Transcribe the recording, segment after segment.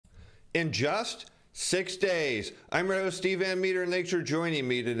in just 6 days. I'm your host, Steve Van Metre, and thanks for joining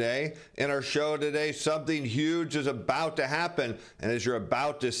me today. In our show today, something huge is about to happen, and as you're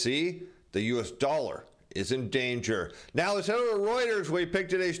about to see, the US dollar is in danger. Now let's head over to Reuters, where we picked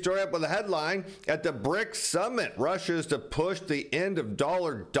today's story up with a headline: at the BRICS summit, Russia is to push the end of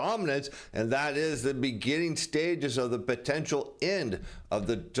dollar dominance, and that is the beginning stages of the potential end of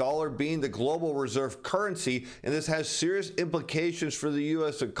the dollar being the global reserve currency. And this has serious implications for the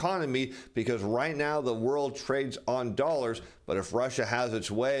U.S. economy, because right now the world trades on dollars, but if Russia has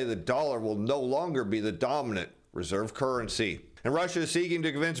its way, the dollar will no longer be the dominant reserve currency. And Russia is seeking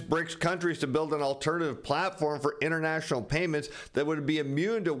to convince BRICS countries to build an alternative platform for international payments that would be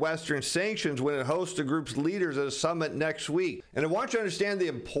immune to Western sanctions when it hosts the group's leaders at a summit next week. And I want you to understand the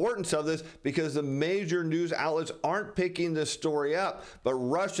importance of this, because the major news outlets aren't picking this story up, but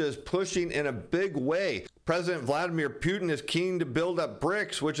Russia is pushing in a big way. President Vladimir Putin is keen to build up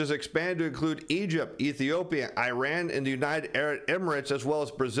BRICS, which is expanded to include Egypt, Ethiopia, Iran, and the United Arab Emirates, as well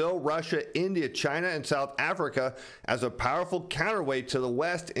as Brazil, Russia, India, China, and South Africa, as a powerful counterweight to the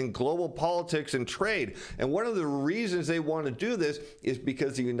West in global politics and trade. And one of the reasons they want to do this is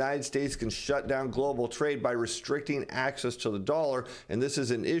because the United States can shut down global trade by restricting access to the dollar. And this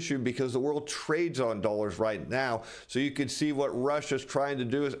is an issue because the world trades on dollars right now. So you can see what Russia's trying to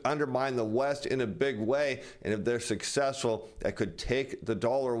do is undermine the West in a big way. And if they're successful, that could take the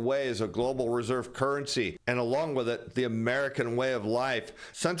dollar away as a global reserve currency, and along with it, the American way of life.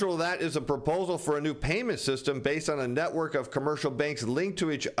 Central to that is a proposal for a new payment system based on a network of commercial banks linked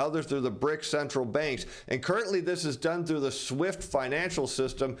to each other through the BRICS central banks. And currently this is done through the SWIFT financial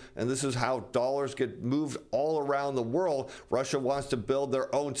system, and this is how dollars get moved all around the world. Russia wants to build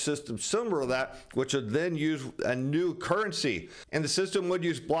their own system similar to that, which would then use a new currency. And the system would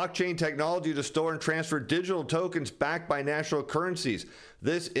use blockchain technology to store and transfer digital tokens backed by national currencies.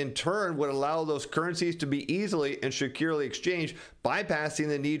 This in turn would allow those currencies to be easily and securely exchanged, bypassing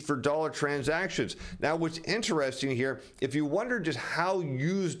the need for dollar transactions. Now, what's interesting here, if you wonder just how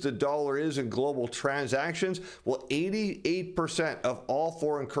used the dollar is in global transactions, well, 88% of all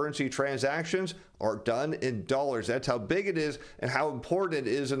foreign currency transactions are done in dollars. That's how big it is and how important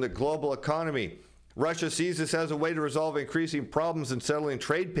it is in the global economy. Russia sees this as a way to resolve increasing problems in settling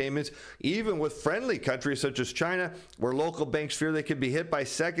trade payments, even with friendly countries such as China, where local banks fear they could be hit by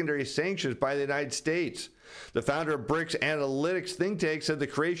secondary sanctions by the United States. The founder of BRICS Analytics think tank said the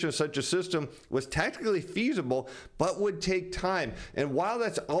creation of such a system was technically feasible, but would take time. And while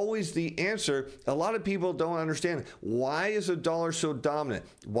that's always the answer, a lot of people don't understand, why is the dollar so dominant?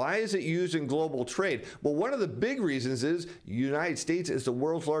 Why is it used in global trade? Well, one of the big reasons is the United States is the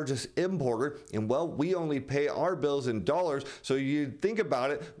world's largest importer, and well, we only pay our bills in dollars. So you think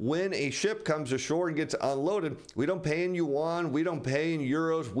about it, when a ship comes ashore and gets unloaded, we don't pay in yuan, we don't pay in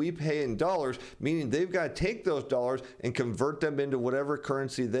euros, we pay in dollars, meaning they've got to take those dollars and convert them into whatever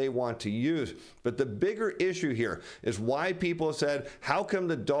currency they want to use. But the bigger issue here is why people said, how come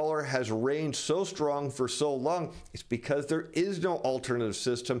the dollar has reigned so strong for so long? It's because there is no alternative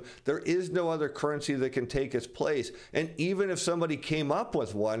system. There is no other currency that can take its place. And even if somebody came up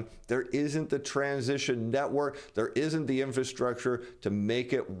with one, there isn't the transition network, there isn't the infrastructure to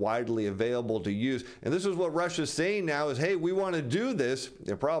make it widely available to use. And this is what Russia's saying now is, hey, we want to do this.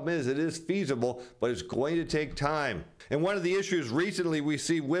 The problem is it is feasible, but it's going to take time. And one of the issues recently we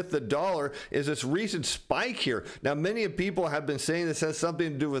see with the dollar is this recent spike here. Now, many people have been saying this has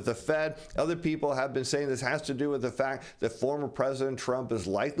something to do with the Fed. Other people have been saying this has to do with the fact that former President Trump is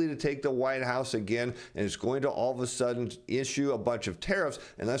likely to take the White House again and is going to all of a sudden issue a bunch of tariffs,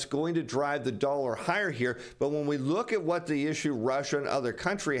 and that's going to drive the dollar higher here. But when we look at what the issue Russia and other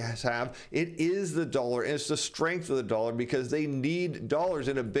countries have, it is the dollar, and it's the strength of the dollar, because they need dollars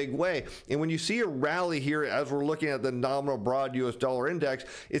in a big way. And when you see a rally here, as we're looking at the nominal broad US dollar index,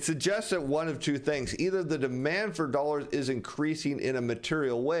 it suggests that one of two things: either the demand for dollars is increasing in a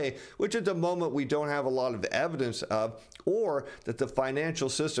material way, which at the moment we don't have a lot of evidence of, or that the financial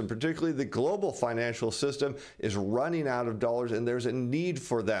system, particularly the global financial system, is running out of dollars and there's a need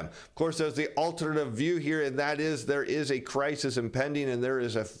for them. Of course, there's the alternative view here, and that is there is a crisis impending and there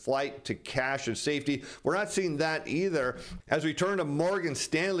is a flight to cash and safety. We're not seeing that either. As we turn to Morgan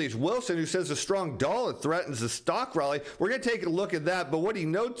Stanley's Wilson, who says a strong dollar dollar threatens the stock rally. We're going to take a look at that, but what he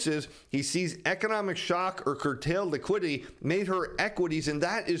notes is he sees economic shock or curtailed liquidity made her equities, and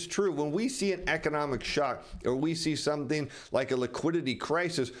that is true. When we see an economic shock or we see something like a liquidity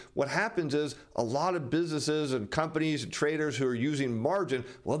crisis, what happens is a lot of businesses and companies and traders who are using margin,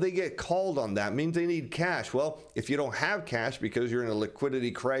 well, they get called on that. It means they need cash. Well, if you don't have cash because you're in a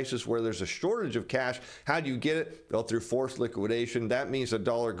liquidity crisis where there's a shortage of cash, how do you get it? Well, through forced liquidation. That means the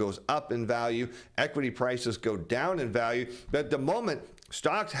dollar goes up in value, equity prices go down in value. But at the moment,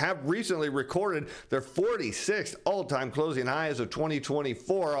 stocks have recently recorded their 46th all-time closing high as of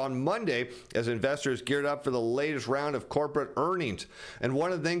 2024 on Monday as investors geared up for the latest round of corporate earnings. And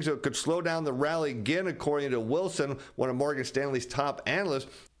one of the things that could slow down the rally again, according to Wilson, one of Morgan Stanley's top analysts,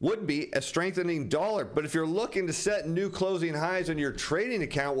 would be a strengthening dollar. But if you're looking to set new closing highs in your trading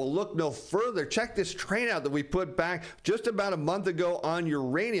account, well, look no further. Check this trade out that we put back just about a month ago on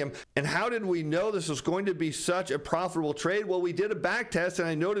uranium. And how did we know this was going to be such a profitable trade? Well, we did a back test, and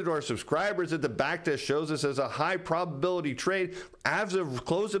I noted to our subscribers that the back test shows this as a high probability trade. As of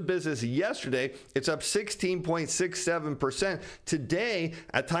close of business yesterday, it's up 16.67%. Today,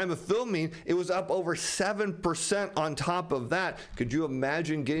 at time of filming, it was up over 7% on top of that. Could you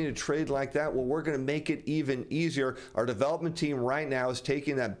imagine getting a trade like that? Well, we're going to make it even easier. Our development team right now is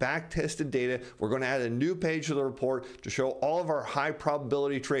taking that back tested data. We're going to add a new page to the report to show all of our high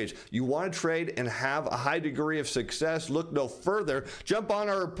probability trades. You want to trade and have a high degree of success? Look no further. Jump on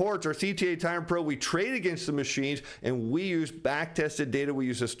our reports, our CTA Time Pro. We trade against the machines and we use back tested data. We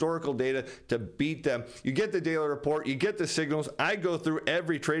use historical data to beat them. You get the daily report, you get the signals. I go through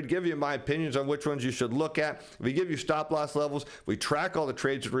every trade, give you my opinions on which ones you should look at. We give you stop loss levels. We track all the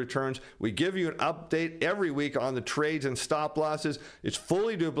trades and returns. We give you an update every week on the trades and stop losses. It's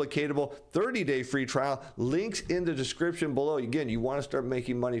fully duplicatable, 30-day free trial. Links in the description below. Again, you want to start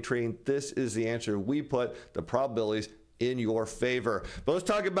making money trading. This is the answer. We put the probabilities in your favor. But let's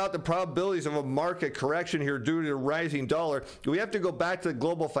talk about the probabilities of a market correction here due to the rising dollar. We have to go back to the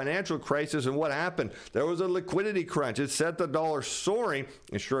global financial crisis and what happened. There was a liquidity crunch. It sent the dollar soaring,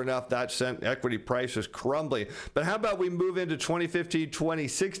 and sure enough, that sent equity prices crumbling. But how about we move into 2015,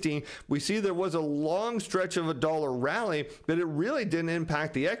 2016? We see there was a long stretch of a dollar rally, but it really didn't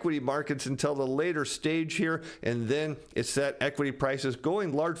impact the equity markets until the later stage here, and then it set equity prices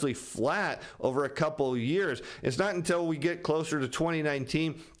going largely flat over a couple of years. It's not until we get closer to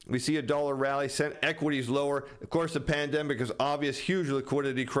 2019, we see a dollar rally, sent equities lower. Of course, the pandemic is obvious, huge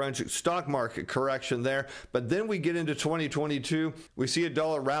liquidity crunch, stock market correction there. But then we get into 2022, we see a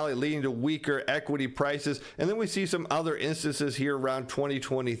dollar rally leading to weaker equity prices. And then we see some other instances here around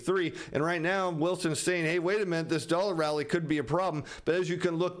 2023. And right now, Wilson's saying, hey, wait a minute, this dollar rally could be a problem. But as you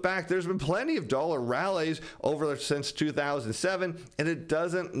can look back, there's been plenty of dollar rallies over since 2007, and it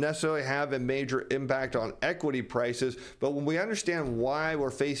doesn't necessarily have a major impact on equity prices. But when we understand why we're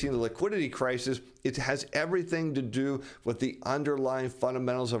facing the liquidity crisis, it has everything to do with the underlying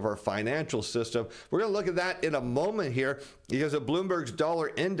fundamentals of our financial system. We're going to look at that in a moment here because of Bloomberg's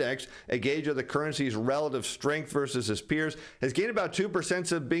dollar index, a gauge of the currency's relative strength versus its peers, has gained about 2% since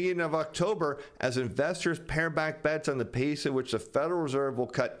the beginning of October as investors pare back bets on the pace at which the Federal Reserve will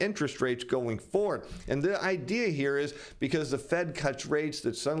cut interest rates going forward. And the idea here is because the Fed cuts rates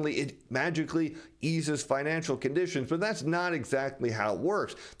that suddenly it magically eases financial conditions, but that's not exactly how it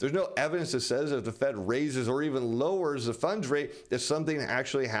works. There's no evidence that says if the Fed raises or even lowers the funds rate, that something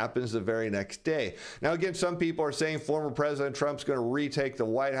actually happens the very next day. Now, again, some people are saying former President Trump's going to retake the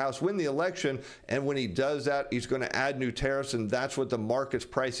White House, win the election, and when he does that, he's going to add new tariffs, and that's what the market's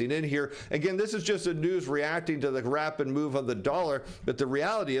pricing in here. Again, this is just the news reacting to the rapid move of the dollar, but the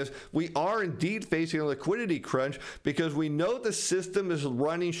reality is we are indeed facing a liquidity crunch because we know the system is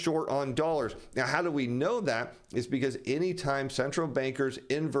running short on dollars. Now, how do we know that? It's because anytime central bankers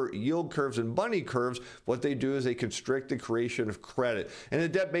invert yield curves and money curves, what they do is they constrict the creation of credit. In a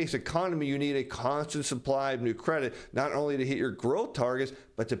debt-based economy, you need a constant supply of new credit, not only to hit your growth targets,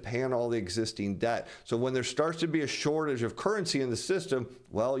 but to pay on all the existing debt. So when there starts to be a shortage of currency in the system,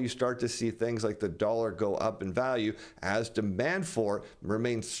 well, you start to see things like the dollar go up in value as demand for it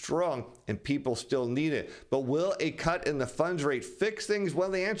remains strong and people still need it. But will a cut in the funds rate fix things? Well,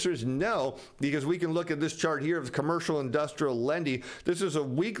 the answer is no, because we can look at this chart here of commercial industrial lending. This is a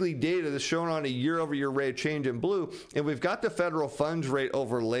weekly data that's shown on a year-over-year rate of change in blue, and we've got the federal funds rate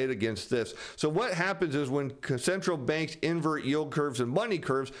overlaid against this. So what happens is when central banks invert yield curves and money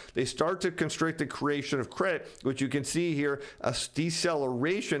curves, they start to constrict the creation of credit, which you can see here, a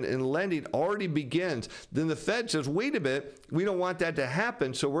deceleration in lending already begins. Then the Fed says, wait a minute, We don't want that to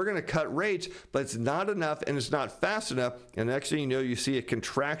happen, so we're going to cut rates, but it's not enough and it's not fast enough. And next thing you know, you see a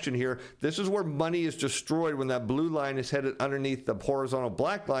contraction here. This is where money is destroyed when that blue line is headed underneath the horizontal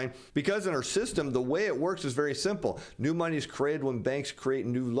black line, because in our system, the way it works is very simple. New money is created when banks create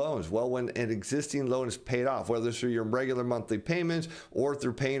new loans. Well, when an existing loan is paid off, whether it's through your regular monthly payments or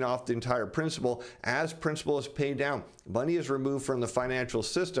through paying off the entire principal, as principal is paid down, money is removed from the financial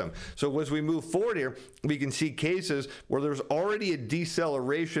system. So as we move forward here, we can see cases where there's already a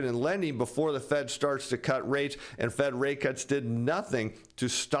deceleration in lending before the Fed starts to cut rates, and Fed rate cuts did nothing to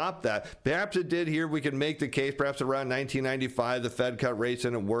stop that. Perhaps it did here. We can make the case perhaps around 1995, the Fed cut rates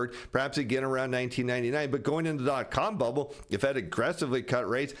and it worked. Perhaps again around 1999, but going into the dot-com bubble, the Fed aggressively cut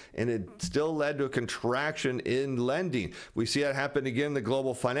rates and it still led to a contraction in lending. We see that happen again in the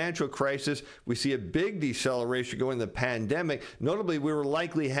global financial crisis. We see a big deceleration going into the pandemic. Notably, we were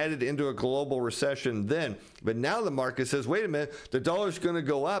likely headed into a global recession then, but now the market says, wait a minute, the dollar's going to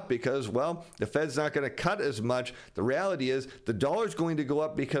go up because, well, the Fed's not going to cut as much. The reality is the dollar's going to go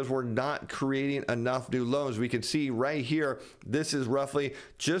up because we're not creating enough new loans. We can see right here, this is roughly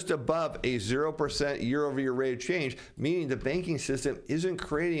just above a 0% year-over-year rate of change, meaning the banking system isn't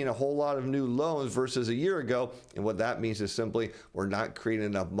creating a whole lot of new loans versus a year ago. And what that means is simply we're not creating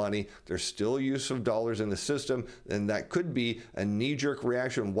enough money. There's still use of dollars in the system, and that could be a knee-jerk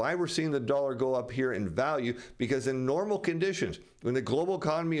reaction. Why we're seeing the dollar go up here in value, because in normal conditions, when the global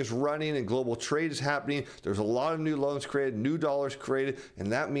economy is running and global trade is happening, there's a lot of new loans created, new dollars created,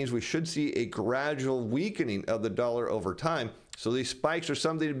 and that means we should see a gradual weakening of the dollar over time. So these spikes are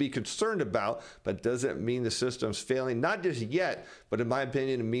something to be concerned about, but doesn't mean the system's failing, not just yet, but in my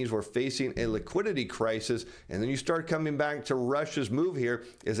opinion, it means we're facing a liquidity crisis. And then you start coming back to Russia's move here,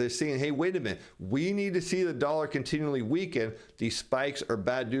 is they're saying, hey, wait a minute, we need to see the dollar continually weaken. These spikes are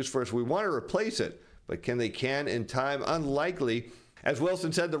bad news for us. We want to replace it, but can in time? Unlikely. As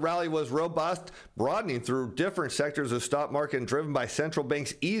Wilson said, the rally was robust, broadening through different sectors of the stock market and driven by central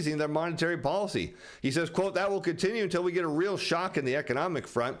banks easing their monetary policy. He says, quote, that will continue until we get a real shock in the economic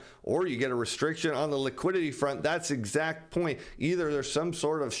front, or you get a restriction on the liquidity front. That's the exact point. Either there's some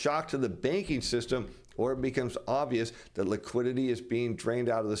sort of shock to the banking system, or it becomes obvious that liquidity is being drained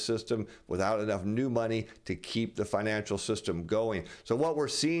out of the system without enough new money to keep the financial system going. So what we're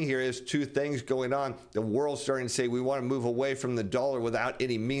seeing here is two things going on. The world's starting to say we want to move away from the dollar without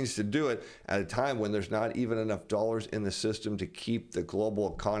any means to do it at a time when there's not even enough dollars in the system to keep the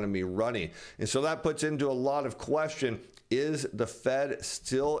global economy running. And so that puts into a lot of question. Is the Fed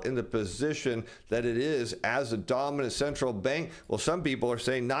still in the position that it is as a dominant central bank? Well, some people are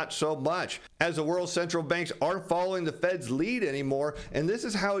saying not so much, as the world's central banks aren't following the Fed's lead anymore. And this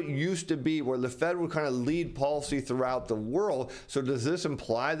is how it used to be, where the Fed would kind of lead policy throughout the world. So does this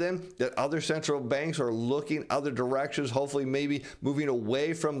imply then that other central banks are looking other directions, hopefully maybe moving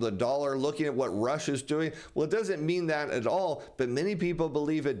away from the dollar, looking at what Russia's doing? Well, it doesn't mean that at all, but many people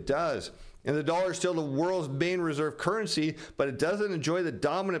believe it does. And the dollar is still the world's main reserve currency, but it doesn't enjoy the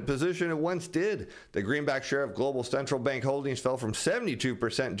dominant position it once did. The greenback share of global central bank holdings fell from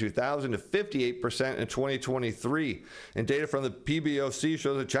 72% in 2000 to 58% in 2023. And data from the PBOC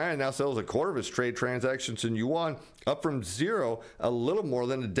shows that China now sells a quarter of its trade transactions in yuan, up from zero a little more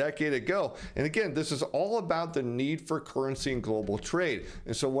than a decade ago. And again, this is all about the need for currency in global trade.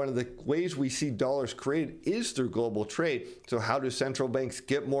 And so one of the ways we see dollars created is through global trade. So how do central banks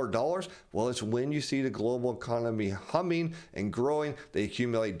get more dollars? Well, it's when you see the global economy humming and growing, they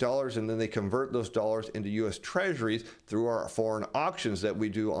accumulate dollars and then they convert those dollars into U.S. treasuries through our foreign auctions that we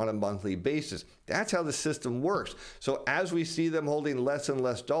do on a monthly basis. That's how the system works. So as we see them holding less and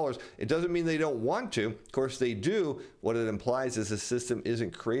less dollars, it doesn't mean they don't want to. Of course, they do. What it implies is the system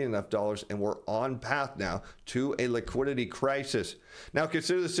isn't creating enough dollars, and we're on path now to a liquidity crisis. Now,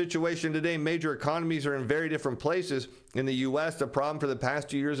 consider the situation today. Major economies are in very different places. In the U.S., the problem for the past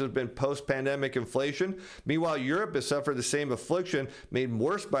 2 years has been post-pandemic inflation. Meanwhile, Europe has suffered the same affliction, made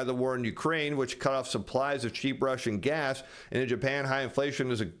worse by the war in Ukraine, which cut off supplies of cheap Russian gas. And in Japan, high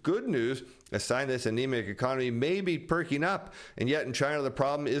inflation is a good news, a sign this anemic economy may be perking up. And yet in China, the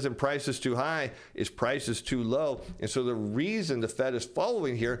problem isn't prices too high, it's prices too low. And so the reason the Fed is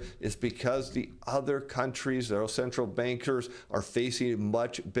following here is because the other countries, their central bankers, are facing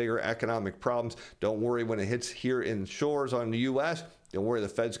much bigger economic problems. Don't worry when it hits here in shores on the U.S., don't worry, the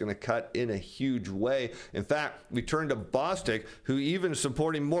Fed's going to cut in a huge way. In fact, we turn to Bostic, who even is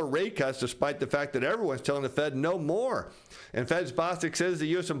supporting more rate cuts despite the fact that everyone's telling the Fed no more. And Fed's Bostic says the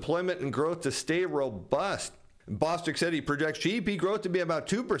U.S. employment and growth to stay robust. Bostic said he projects GDP growth to be about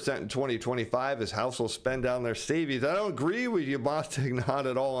 2% in 2025 as households spend down their savings. I don't agree with you, Bostic, not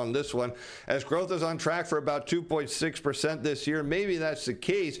at all on this one, as growth is on track for about 2.6% this year. Maybe that's the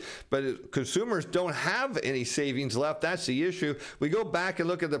case, but consumers don't have any savings left. That's the issue. We go back and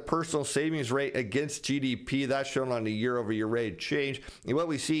look at the personal savings rate against GDP. That's shown on the year-over-year rate of change. And what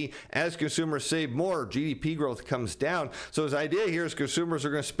we see, as consumers save more, GDP growth comes down. So his idea here is consumers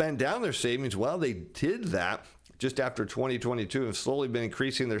are going to spend down their savings. Well, they did that just after 2022 have slowly been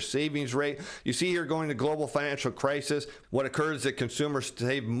increasing their savings rate. You see here, going to global financial crisis, what occurred is that consumers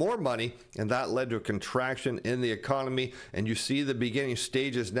saved more money, and that led to a contraction in the economy. And you see the beginning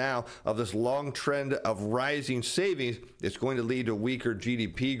stages now of this long trend of rising savings. It's going to lead to weaker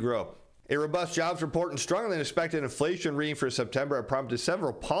GDP growth. A robust jobs report and stronger than expected inflation reading for September have prompted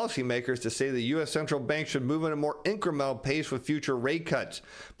several policymakers to say the U.S. central bank should move at a more incremental pace with future rate cuts.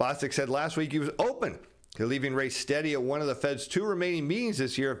 Bostic said last week he was open to leaving rates steady at one of the Fed's 2 remaining meetings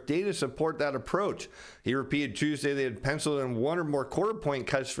this year if data support that approach. He repeated Tuesday they had penciled in 1 or more quarter-point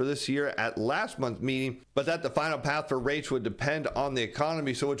cuts for this year at last month's meeting, but that the final path for rates would depend on the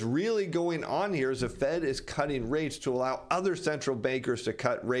economy. So what's really going on here is the Fed is cutting rates to allow other central bankers to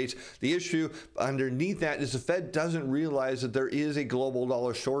cut rates. The issue underneath that is the Fed doesn't realize that there is a global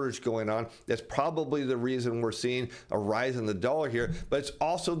dollar shortage going on. That's probably the reason we're seeing a rise in the dollar here, but it's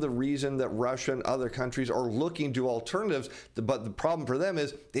also the reason that Russia and other countries are looking to alternatives. But the problem for them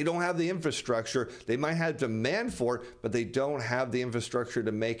is they don't have the infrastructure. They might have demand for it, but they don't have the infrastructure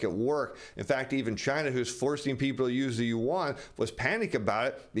to make it work. In fact, even China, who's forcing people to use the yuan, was panic about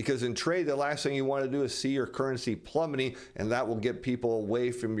it, because in trade, the last thing you want to do is see your currency plummeting, and that will get people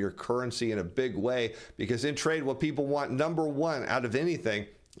away from your currency in a big way. Because in trade, what people want, number one, out of anything,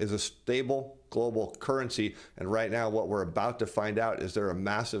 is a stable global currency. And right now, what we're about to find out is there a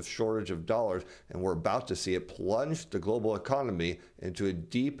massive shortage of dollars, and we're about to see it plunge the global economy into a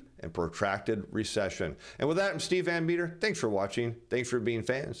deep and protracted recession. And with that, I'm Steve Van Metre. Thanks for watching. Thanks for being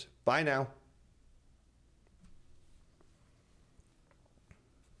fans. Bye now.